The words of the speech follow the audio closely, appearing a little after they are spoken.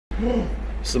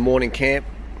It's the morning camp.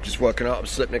 Just woken up,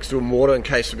 slept next to a water in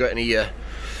case we've got any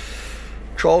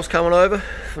trolls coming over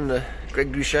from the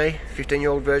Greg Doucet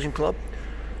 15-year-old Virgin Club.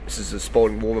 This is the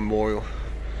Spalding War Memorial.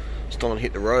 It's time to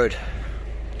hit the road.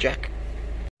 Jack.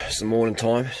 It's the morning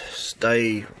time. It's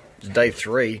day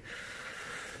 3.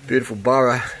 Beautiful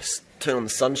borough. It's turned on the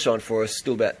sunshine for us.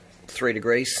 Still about 3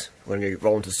 degrees. We're going to go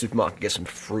roll into the supermarket and get some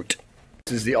fruit.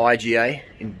 This is the IGA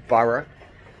in Borough,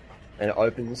 and it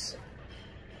opens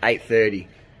 8:30,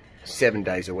 7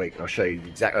 days a week. And I'll show you the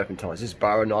exact open times. This is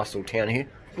Borough, nice little town here.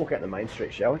 Let's walk out the main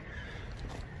street, shall we?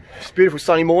 It's a beautiful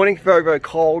sunny morning, very, very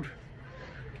cold.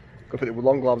 Got to put the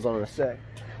long gloves on in a sec.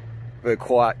 Very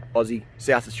quiet, Aussie,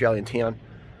 South Australian town.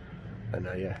 And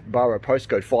yeah, Borough,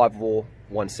 postcode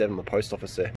 5417 on the post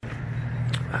office there.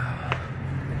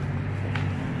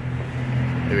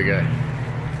 There we go.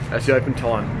 That's the open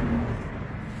time.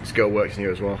 This girl works in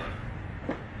here as well.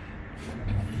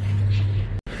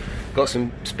 Got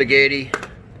some spaghetti.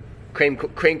 Cream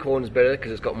corn is better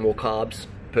because it's got more carbs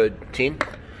per tin.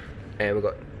 And we've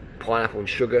got pineapple and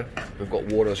sugar. We've got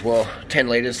water as well. 10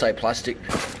 litres, say plastic.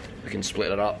 We can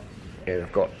split it up. And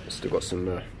I've still got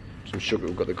some sugar.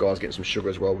 We've got the guys getting some sugar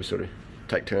as well. We sort of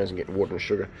take turns and get water and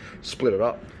sugar. Split it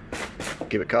up.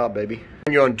 Give it carb, baby.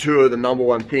 When you're on tour, the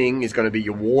 #1 thing is going to be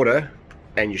your water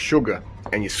and your sugar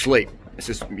and your sleep. It's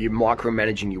just you're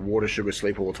micromanaging your water, sugar,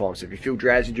 sleep all the time. So if you feel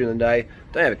drowsy during the day,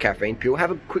 don't have a caffeine pill.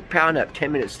 Have a quick power nap,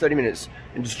 10 minutes, 30 minutes,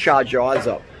 and just charge your eyes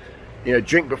up. You know,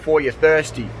 drink before you're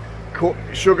thirsty.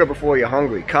 Sugar before you're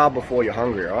hungry. Carb before you're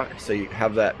hungry, right? So you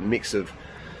have that mix of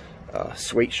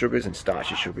sweet sugars and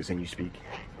starchy sugars, and you be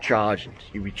charging.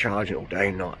 You'll be charging all day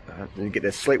and night. Right? Then you get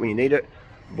that sleep when you need it.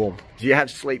 Boom. So you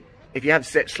have sleep. If you have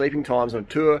set sleeping times on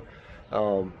tour,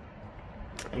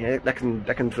 you know, that can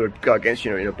sort of go against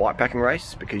you in a bikepacking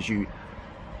race, because you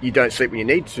don't sleep when you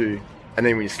need to, and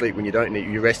then when you sleep when you don't need,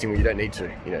 you're resting when you don't need to.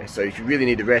 You know, so if you really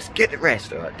need to rest, get the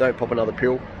rest. All right? Don't pop another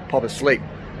pill. Pop a sleep,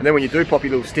 and then when you do pop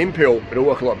your little stim pill, it'll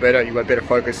work a lot better. You have better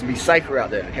focus and be safer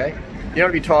out there. Okay, you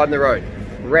don't want to be tired on the road.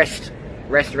 Rest,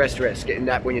 rest, rest, rest. Get a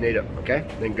nap when you need it. Okay,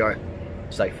 then go.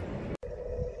 Safe.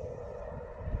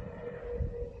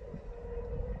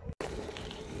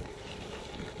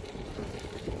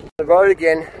 The road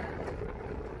again.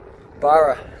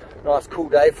 Borough. Nice cool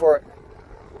day for it.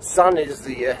 Sun is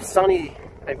the sunny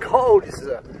and cold is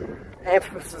the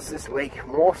emphasis this week.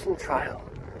 Mawson Trail.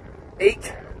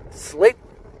 Eat, sleep,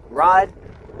 ride,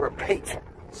 repeat.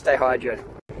 Stay hydrated.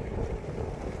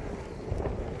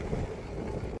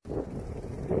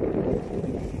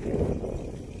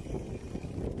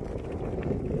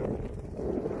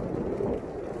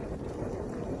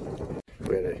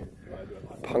 We had a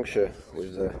puncture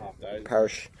with the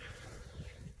parish.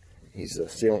 His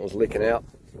sealant was leaking out.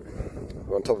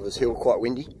 We're on top of this hill, quite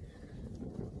windy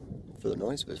for the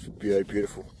noise, but it's very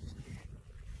beautiful.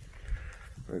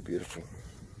 Very beautiful.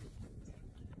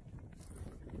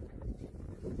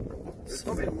 There's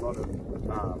probably a lot of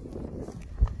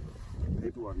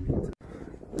people on here.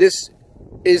 This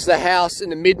is the house in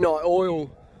the Midnight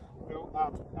Oil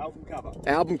album cover.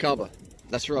 Album cover.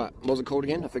 That's right. What was it called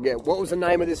again? I forget. What was the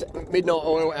name of this Midnight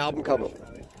Oil album cover?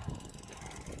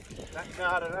 No,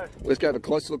 I don't know. Let's go have a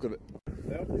close look at it.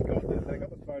 They got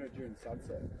the photo during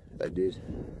sunset. They did.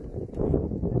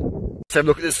 Let's have a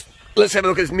look at this. Let's have a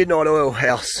look at this Midnight Oil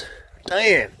house.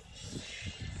 Damn.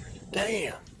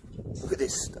 Damn. Look at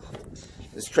this stuff.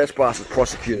 This trespass was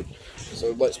prosecuted, so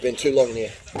we won't spend too long in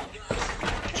here.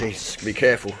 Jeez, be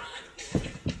careful.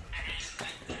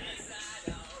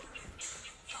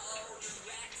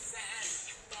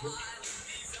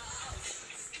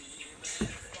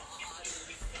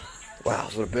 Wow,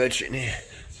 there's a lot of bird shit in here.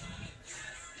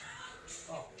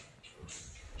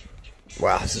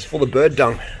 Wow, this is full of bird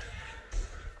dung.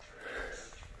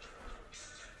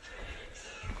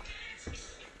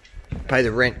 Pay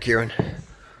the rent, Kieran.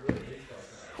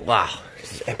 Wow,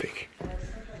 this is epic.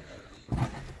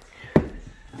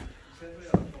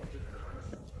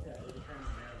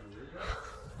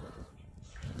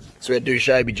 So we had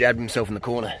Doucet be jabbed himself in the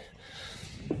corner.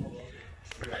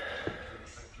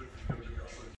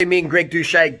 Me and Greg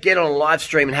Doucet get on a live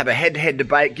stream and have a head-to-head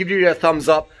debate. Give you a thumbs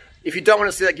up. If you don't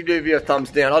want to see that, give you a thumbs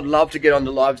down. I'd love to get on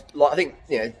the live. I think,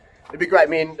 you know, it'd be great.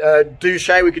 Me and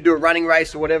Doucet, we could do a running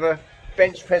race or whatever.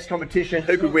 Bench press competition.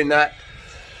 Who could win that?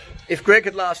 If Greg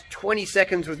could last 20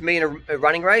 seconds with me in a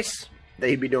running race, then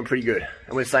he'd be doing pretty good.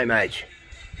 And we're the same age.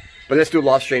 But let's do a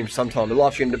live stream sometime. The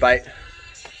live stream debate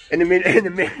in the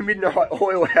Midnight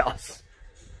Oil house.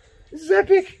 This is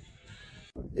epic.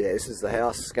 Yeah, this is the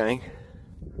house, gang.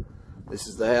 This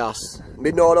is the house.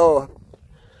 Midnight Oil.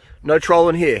 No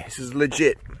trolling here. This is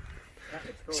legit.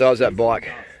 So how's that bike?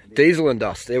 Diesel and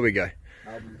dust, there we go.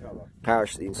 Album cover.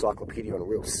 Parish, the encyclopedia on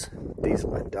wheels.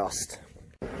 Diesel and dust.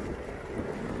 I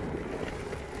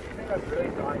think that's really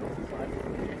dying.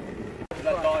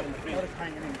 That died in the bin.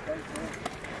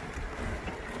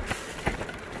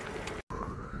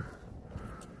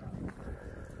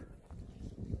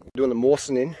 Doing the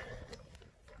Mawson in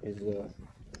is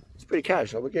it's pretty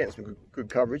casual. We're getting some good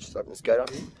coverage. Let's open this gate up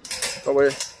here. But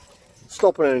we're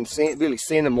stopping and really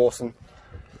seeing the Mawson.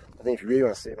 I think if you really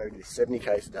want to see it, maybe do 70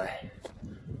 k's a day.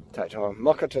 Take time.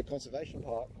 Mokata Conservation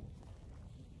Park.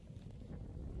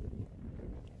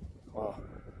 Wow,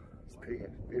 it's pretty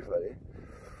beautiful out here.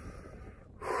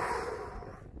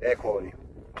 Air quality.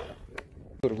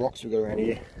 Look at the rocks we've got around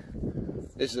here.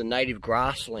 This is a native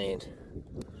grassland.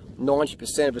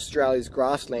 90% of Australia's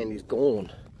grassland is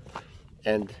gone,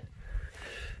 and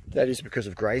that is because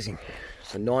of grazing.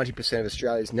 So 90% of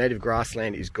Australia's native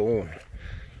grassland is gone.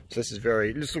 So this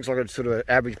looks like a sort of an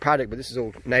average paddock, but this is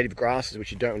all native grasses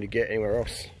which you don't really get anywhere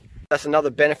else. That's another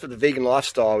benefit of the vegan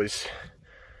lifestyle is,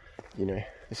 you know,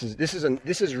 this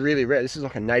is really rare. This is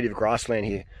like a native grassland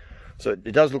here. So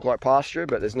it does look like pasture,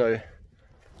 but there's no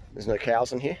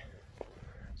cows in here.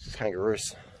 It's just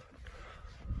kangaroos.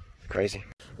 Crazy.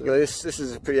 Look at this. This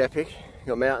is pretty epic. You've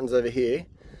got mountains over here,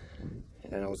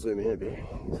 and I'll zoom in a bit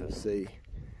so you see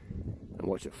and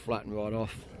watch it flatten right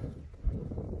off.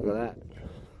 Look at that.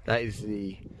 That is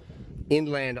the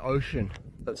inland ocean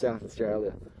of South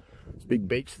Australia. There's a big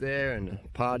beach there and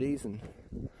parties, and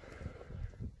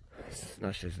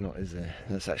it's not, is there?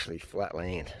 That's actually flat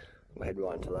land. We'll head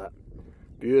right into that.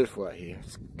 Beautiful out here.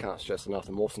 Just can't stress enough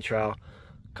the Mawson Trail.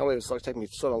 Can't believe it's like taking me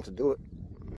so long to do it.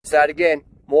 So again,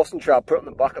 Mawson Trail, put it on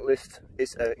the bucket list.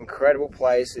 It's an incredible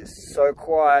place. It's so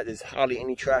quiet. There's hardly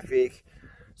any traffic.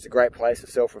 It's a great place to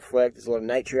self-reflect. There's a lot of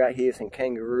nature out here. Some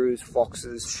kangaroos,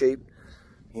 foxes, sheep,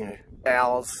 you know,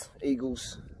 owls,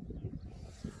 eagles.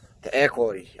 The air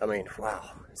quality, I mean,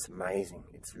 wow, it's amazing.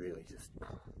 It's really just,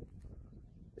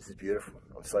 this is beautiful.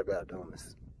 I'm so glad I'm doing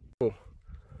this. Cool.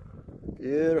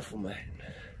 Beautiful, man.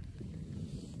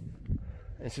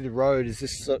 And so the road is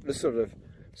this sort of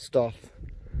stuff.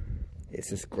 It's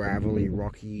just gravelly,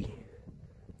 rocky.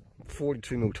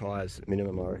 42mm tyres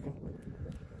minimum, I reckon.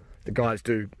 The guys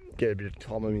do get a bit of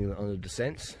time on the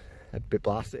descents. A bit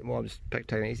blasted more. I'm just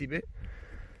taking an easy bit.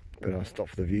 But I'll stop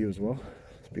for the view as well.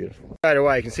 It's beautiful. Straight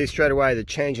away, you can see straight away the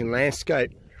change in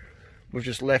landscape. We've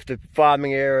just left a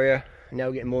farming area. Now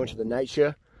we're getting more into the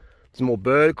nature. There's more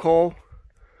bird call.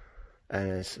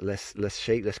 And there's less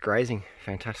sheep, less grazing.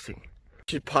 Fantastic.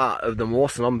 Which is part of the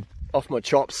Mawson. I'm off my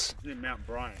chops. Near Mount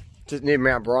Bryant. Just near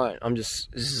Mount Bryant. This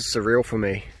is surreal for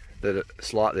me that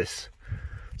it's like this.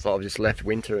 It's like I've just left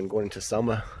winter and gone into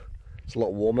summer. It's a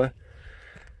lot warmer.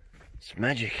 It's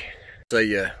magic. So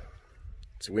yeah,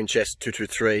 it's a Winchester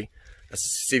 223.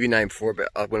 That's the civvy name for it,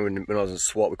 but when I was in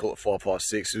SWAT, we call it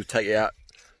 556. It'll take you out,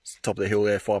 it's the top of the hill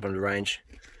there, 500 range.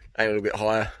 Aim a little bit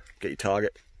higher, get your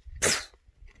target.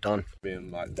 Done.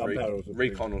 Being like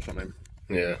recon or something.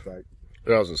 Yeah.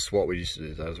 When I was in SWAT, we used to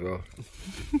do that as well.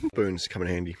 Spoons come in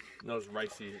handy. That was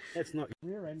racy. That's not.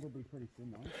 Rear end will be pretty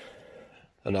thin though.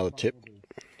 Another tip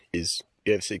is,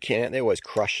 you ever see a can out there, always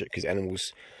crush it because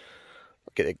animals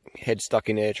get their head stuck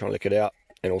in there trying to lick it out.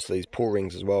 And also these pull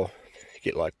rings as well. You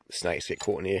get like snakes get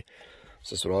caught in here.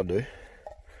 So that's what I do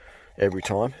every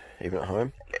time, even at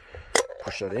home.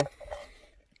 Push that in,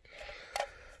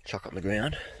 chuck it on the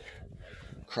ground,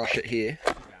 crush it here,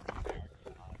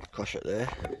 crush it there,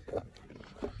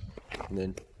 and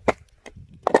then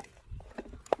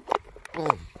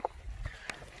boom.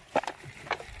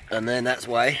 And then that's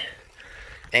way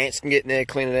ants can get in there,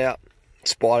 clean it out.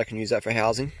 Spider can use that for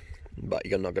housing, but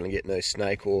you're not going to get no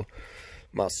snake or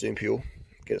marsupial.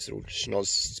 Get its little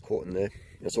schnoz caught in there.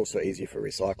 It's also easier for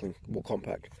recycling, more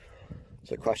compact.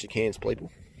 So crush your cans,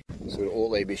 people. So we've got an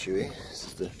all-leaf issue here. This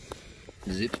is the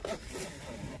zip.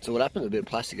 So what happened? A bit of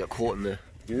plastic got caught in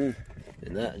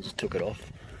that and just took it off.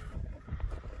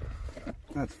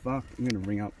 That's fucked. I'm gonna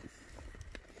ring up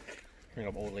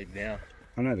all-leaf now.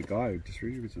 I know the guy who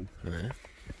distributes them. Yeah.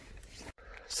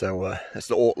 So that's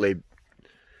the Ortley.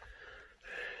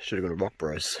 Should have gone to Rock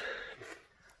Bros.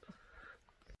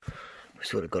 We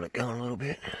sort of got it going a little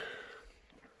bit.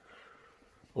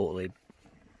 Ortley.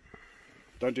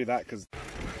 Don't do that because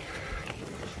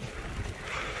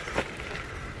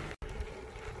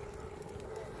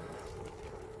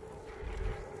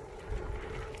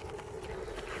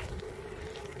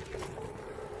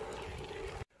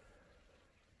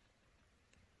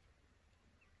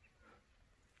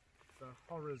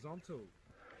Horizontal.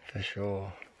 For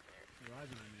sure. Right, I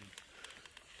mean.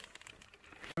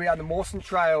 We are on the Mawson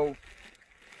Trail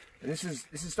And this is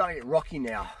starting to get rocky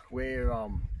now. Where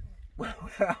where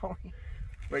are we?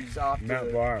 We're just after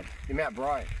Mount Bryant. Mount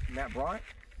Bryant.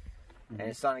 And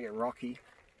it's starting to get rocky.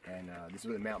 And this is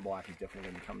where the mountain bike is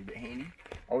definitely going to come a bit handy.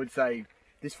 I would say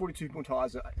this 42mm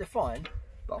tyres, they're fine,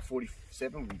 but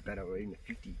 47 would be better, or even a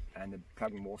 50. And the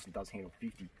Cycling Mawson does handle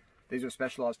 50. These are a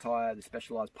Specialized tyre, the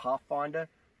Specialized Pathfinder.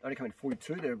 They only come in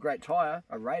 42. They're a great tyre.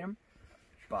 I rate them,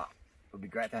 but it would be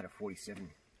great if they had a 47.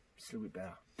 It's a little bit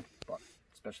better. But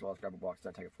Specialized gravel bikes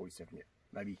don't take a 47 yet.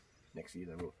 Maybe next year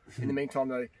they will. In the meantime,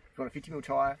 though, if you want a 50mm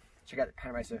tyre, check out the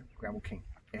Panaracer Gravel King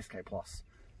SK Plus.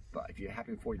 But if you're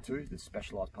happy with 42, the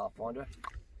Specialized Pathfinder,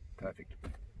 perfect.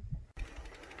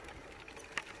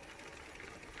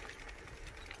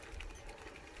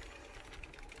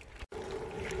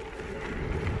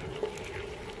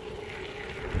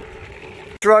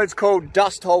 This road's called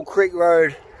Dust Hole Creek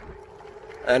Road,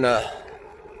 and the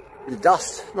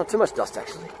dust, not too much dust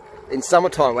actually. In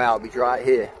summertime, wow, it'll be dry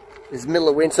here. This is the middle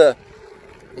of winter,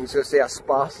 and you sort of see how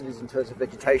sparse it is in terms of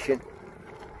vegetation.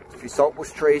 There's a few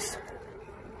saltbush trees.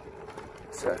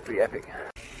 So it's pretty epic.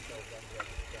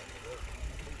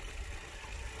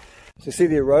 So you see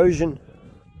the erosion,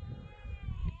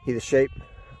 hear the sheep,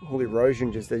 all the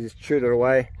erosion, they just chewed it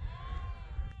away.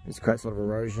 This creates a lot of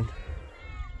erosion.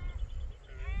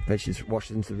 Eventually just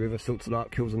washes into the river, silts it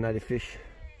up, kills the native fish.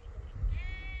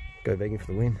 Go begging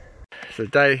for the win. So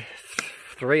day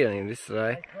 3 I think it is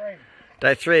today.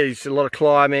 Day 3 is a lot of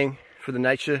climbing for the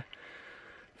nature,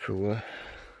 for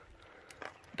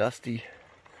Dusty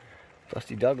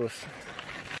Douglas.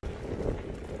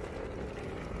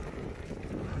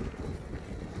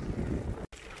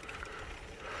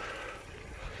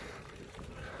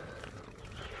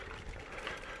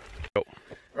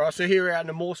 Right, so here we're out in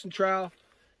the Mawson Trail.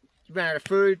 We ran out of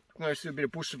food. We're going to do a bit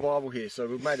of bush survival here. So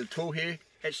we've made a tool here,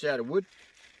 etched out of wood.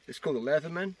 It's called a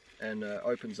Leatherman, and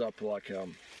opens up like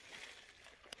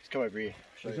let's come over here.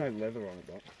 There's no leather on it,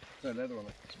 though. There's no leather on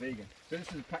it. It's vegan. So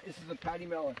this is a paddy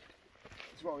melon.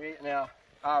 This is what we eat in our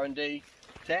R&D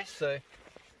test. So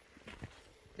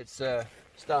it's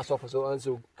starts off as all those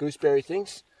little gooseberry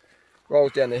things,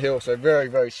 rolls down the hill. So very,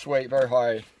 very sweet, very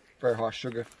high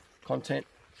sugar content.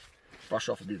 Brush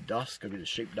off a bit of dust, got a bit of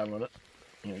sheep dung on it.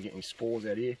 You know, get any spores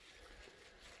out here.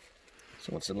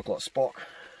 So wants to look like Spock.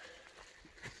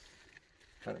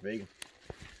 Kind of vegan.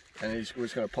 And we're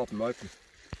just going to pop them open.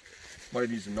 Might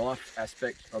have used a knife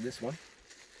aspect of this one.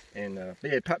 And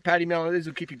yeah, paddy melon, these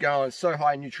will keep you going. It's so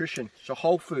high in nutrition. It's a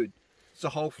whole food. It's a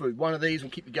whole food. One of these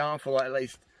will keep you going for like at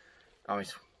least, I mean,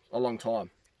 a long time.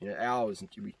 You know, hours. And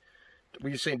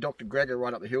we just seen Dr. Gregor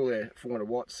right up the hill there, 400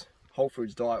 watts. Whole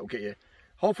foods diet will get you.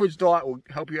 Whole foods diet will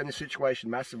help you in this situation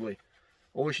massively.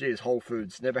 All you should eat is whole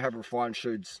foods. Never have refined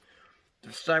foods.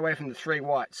 Stay away from the 3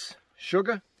 whites.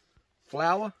 Sugar,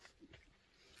 flour,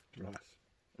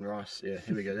 rice. Yeah,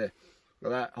 here we go there.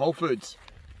 Look at that. Whole foods.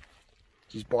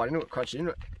 Just bite into it, crunch it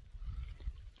into it.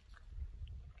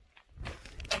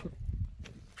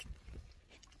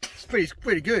 It's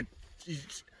pretty good.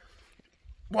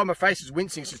 Why my face is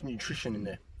wincing, it's just nutrition in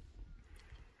there.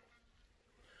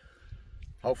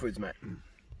 Whole foods, mate.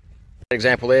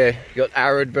 Example there, you got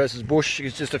arid versus bush.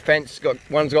 It's just a fence.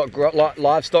 One's got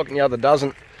livestock and the other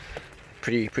doesn't.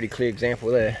 Pretty clear example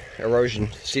there. Erosion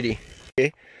city.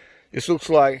 This looks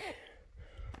like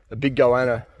a big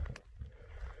goanna.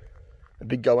 A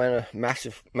big goanna,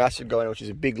 massive goanna, which is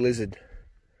a big lizard.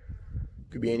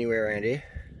 Could be anywhere around here.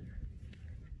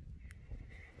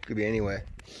 Could be anywhere.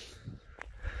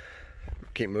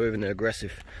 Keep moving, they're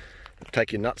aggressive.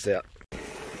 Take your nuts out.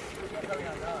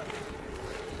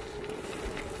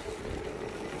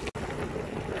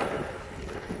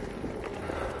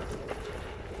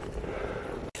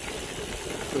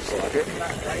 Looks like it.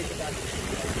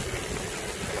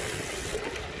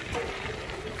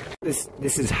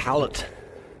 This is Hallett.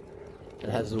 It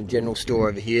has a little general store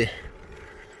over here.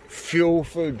 Fuel,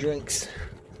 food, drinks.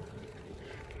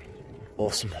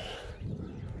 Awesome.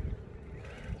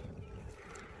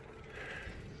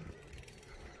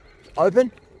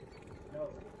 Open? No.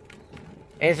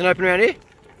 Anything open around here?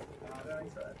 No, I don't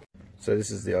think so. So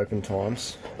this is the open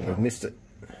times. We've missed it.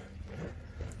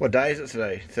 What day is it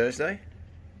today? Thursday?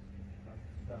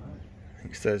 I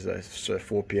think it's Thursday, so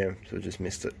 4 PM, so we just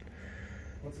missed it.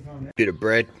 What's the time now? Bit of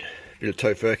bread, bit of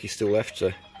tofurkey still left,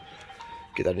 so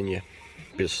get that in you.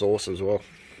 Bit of sauce as well.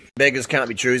 Beggars can't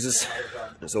be choosers.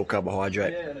 It's all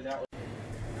carbohydrate.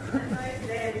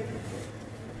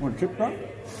 Want a trip, bro?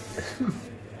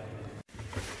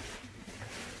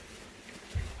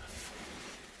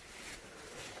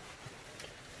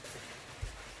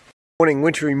 Morning,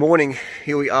 wintry morning.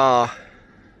 Here we are.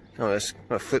 Oh, let's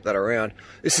flip that around.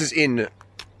 This is in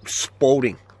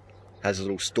Spalding has a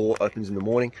little store, opens in the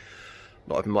morning.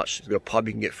 Not open much. It's got a pub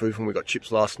you can get food from. We got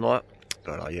chips last night.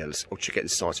 But yeah, I'll check out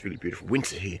this sign. It's really beautiful.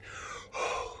 Winter here.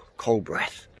 Cold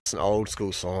breath. It's an old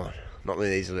school sign. Not many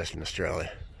of these are left in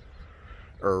Australia.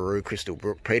 Ururu, Crystal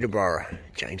Brook, Peterborough,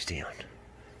 Jamestown.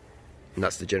 And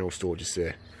that's the general store just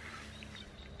there.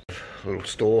 Little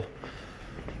store.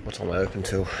 What time I open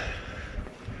till?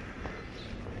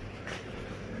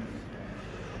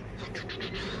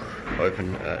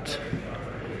 Open at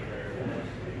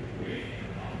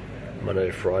Monday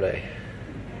to Friday.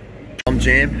 Plum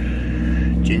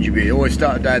jam, ginger beer. Always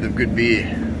start the day with good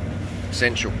beer.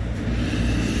 Essential.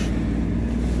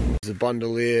 There's a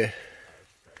Bundaleer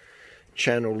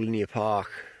Channel Linear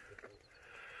Park.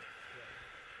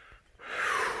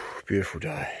 Beautiful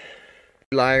day.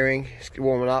 Layering, it's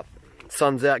warming up.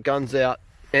 Sun's out, guns out,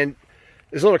 and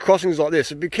there's a lot of crossings like this.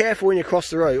 So be careful when you cross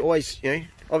the road. Always, you know,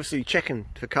 obviously checking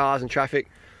for cars and traffic.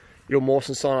 Your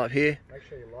Mawson sign up here. Make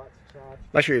sure your lights are charged.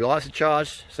 Make sure your lights are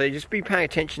charged. So you just be paying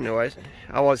attention always.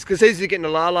 Otherwise, because it's easy to get in the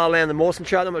la land, the Mawson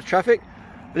chart, not much traffic.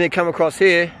 But then come across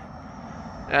here,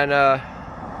 and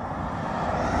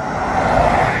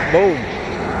boom.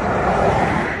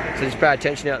 So just pay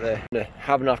attention out there.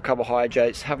 Have enough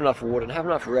carbohydrates, have enough water, and have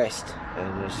enough rest.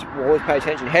 And just always pay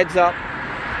attention. Heads up,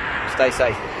 stay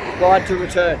safe. Ride to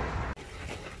return.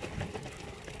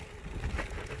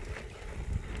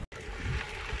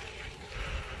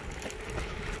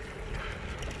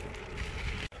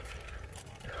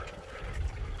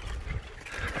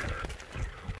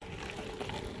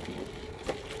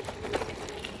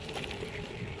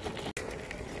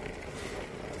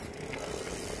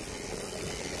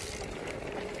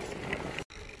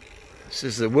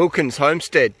 This is the Wilkins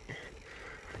homestead.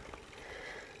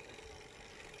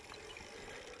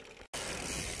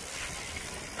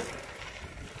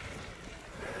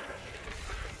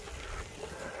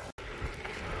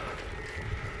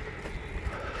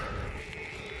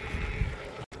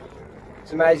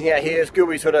 It's amazing out here. It's good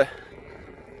we can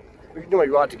normally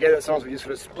ride together. Sometimes we just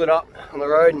sort of split up on the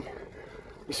road and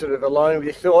you're sort of alone with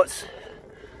your thoughts.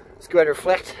 It's good to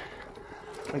reflect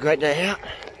on a great day out.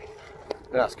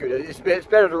 No, that's good. It's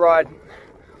better to ride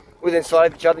within sight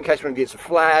of each other in case one gets a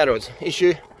flat or it's an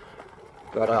issue.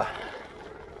 But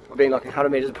being like 100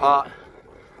 metres apart,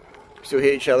 we still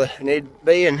hear each other if need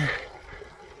be and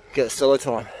get the solo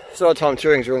time. Solo time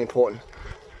touring is really important.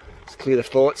 It's clear the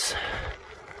thoughts.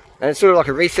 And it's sort of like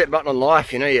a reset button on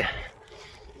life, you know. You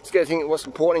just get to think what's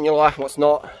important in your life and what's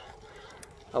not.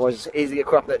 Otherwise it's easy to get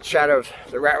caught up in that chatter of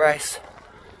the rat race.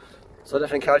 So I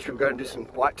definitely encourage people to go and do some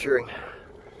bike touring.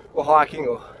 Or hiking,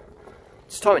 or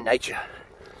just time in nature.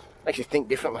 Makes you think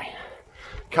differently.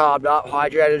 Carbed up,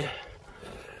 hydrated,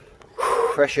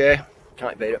 fresh air,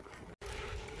 can't beat it.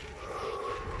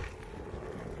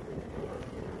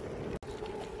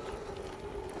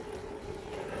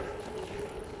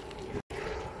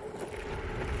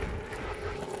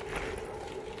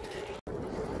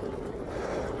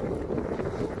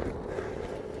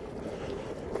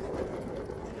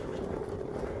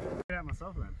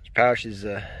 Myself, then. This parish is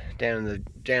down the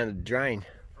drain.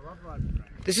 I love riding the drain.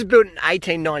 This was built in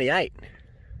 1898.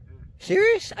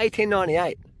 Serious?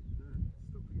 1898.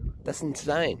 That's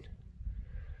insane.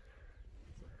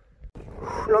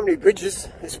 Not many bridges.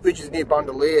 This bridge is near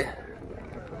Bundaleer.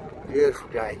 Beautiful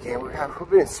day again. We've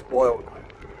been spoiled.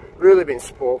 Really been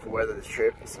spoiled for weather this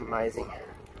trip. It's amazing.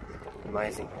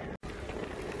 Amazing.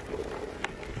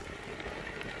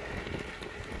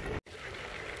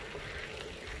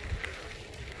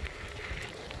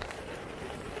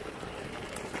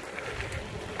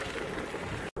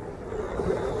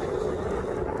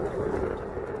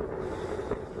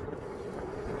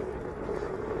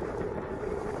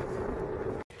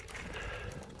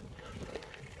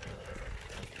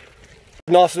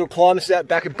 Nice little climbers out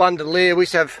back at Bundaleer. We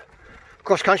used to have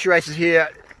cross-country races here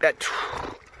about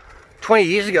 20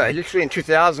 years ago, literally in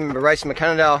 2000. We were racing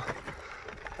McCannadale,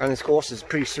 and this course is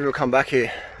pretty surreal. Come back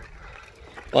here,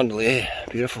 Bundaleer,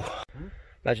 beautiful.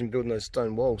 Imagine building those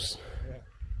stone walls. Yeah.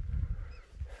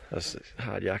 That's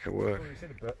hard yakka work. Well, you see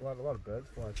a lot of birds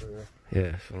flying through there.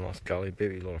 Yeah, it's a nice gully,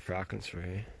 maybe a lot of falcons through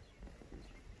here.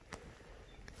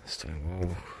 Stone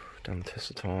wall, done the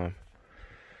test of time.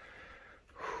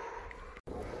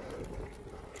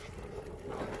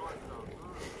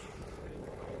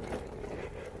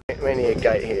 Many a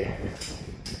gate here.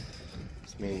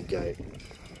 It's many a gate.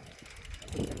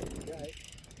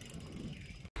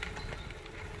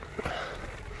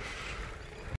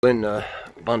 In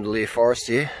Bundaleer Forest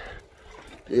here.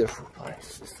 Beautiful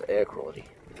place. Just the air quality.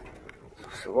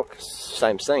 So what?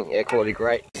 Same thing. Air quality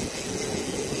great.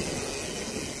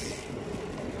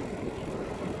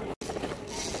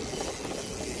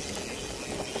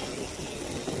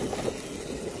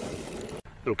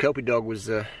 Little Kelpie dog was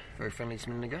very friendly just a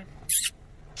minute ago.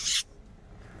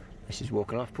 She's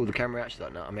walking off, pulled the camera out, she's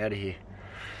like, no, I'm out of here.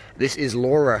 This is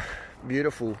Laura.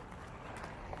 Beautiful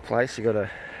place. You got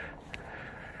a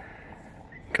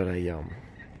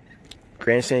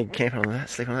grandstand camping on that,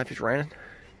 sleeping on that if it's raining.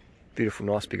 Beautiful,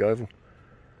 nice big oval.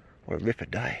 What a ripper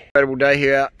day. Incredible day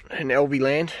here out in LV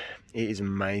land. It is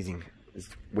amazing. It's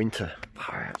winter.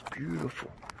 Far out, it's beautiful.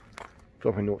 I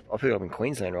feel like I'm in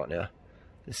Queensland right now.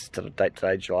 This is the date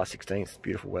today, July 16th. It's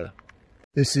beautiful weather.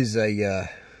 This is a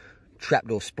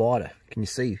trapdoor spider. Can you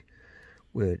see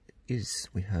where it is?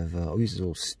 We have, I'll use this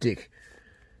little stick.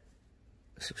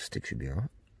 This little stick should be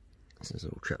alright. This is a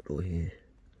little trapdoor here.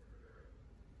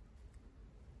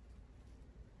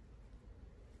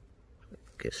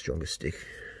 Get a stronger stick.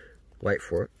 Wait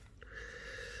for it.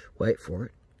 Wait for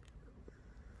it.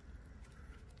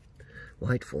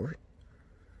 Wait for it.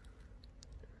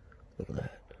 Look at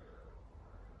that.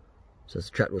 So it's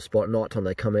a trapdoor spot. At night time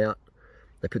they come out.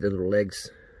 They put their little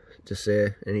legs just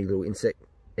there. Any little insect,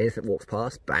 anything walks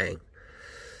past, bang.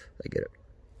 They get it.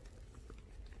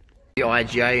 The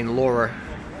IGA in Laura,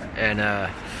 and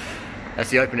that's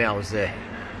the open hours there.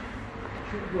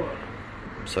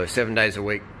 So 7 days a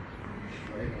week.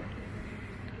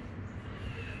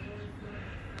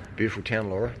 Beautiful town,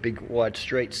 Laura. Big wide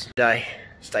streets. Day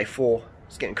 4.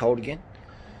 It's getting cold again,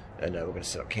 and we're going to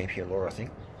set up camp here in Laura, I think.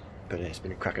 But it's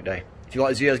been a cracker day. If you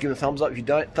like this video, give it a thumbs up. If you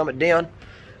don't, thumb it down.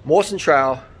 Mawson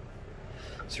Trail,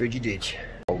 Sridgy Ditch.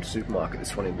 Old supermarket,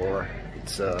 this one in Laura.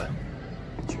 It's check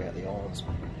out the islands.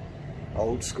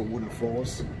 Old school wooden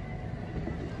floors.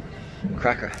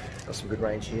 Cracker. Got some good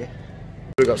range here.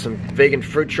 We've got some vegan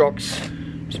fruit chocks,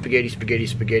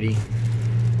 spaghetti,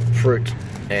 fruit,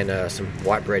 and some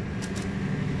white bread.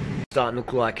 Starting to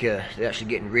look like they're actually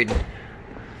getting rid.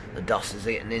 The dust is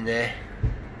eating in there.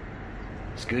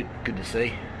 It's good to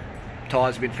see.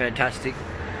 Tyres have been fantastic.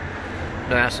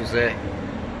 No hassles there.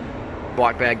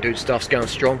 Bike bag dude stuff's going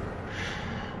strong.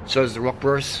 So is the rock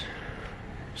brewers.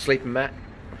 Sleeping mat.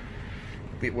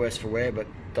 A bit worse for wear, but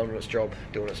doing its job.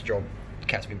 The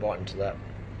cat's been biting into that.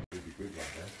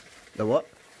 The what?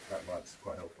 That light's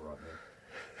quite helpful right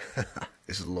there.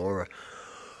 This is Laura.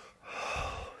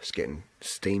 It's getting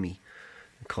steamy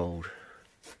and cold.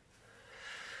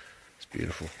 It's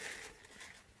beautiful.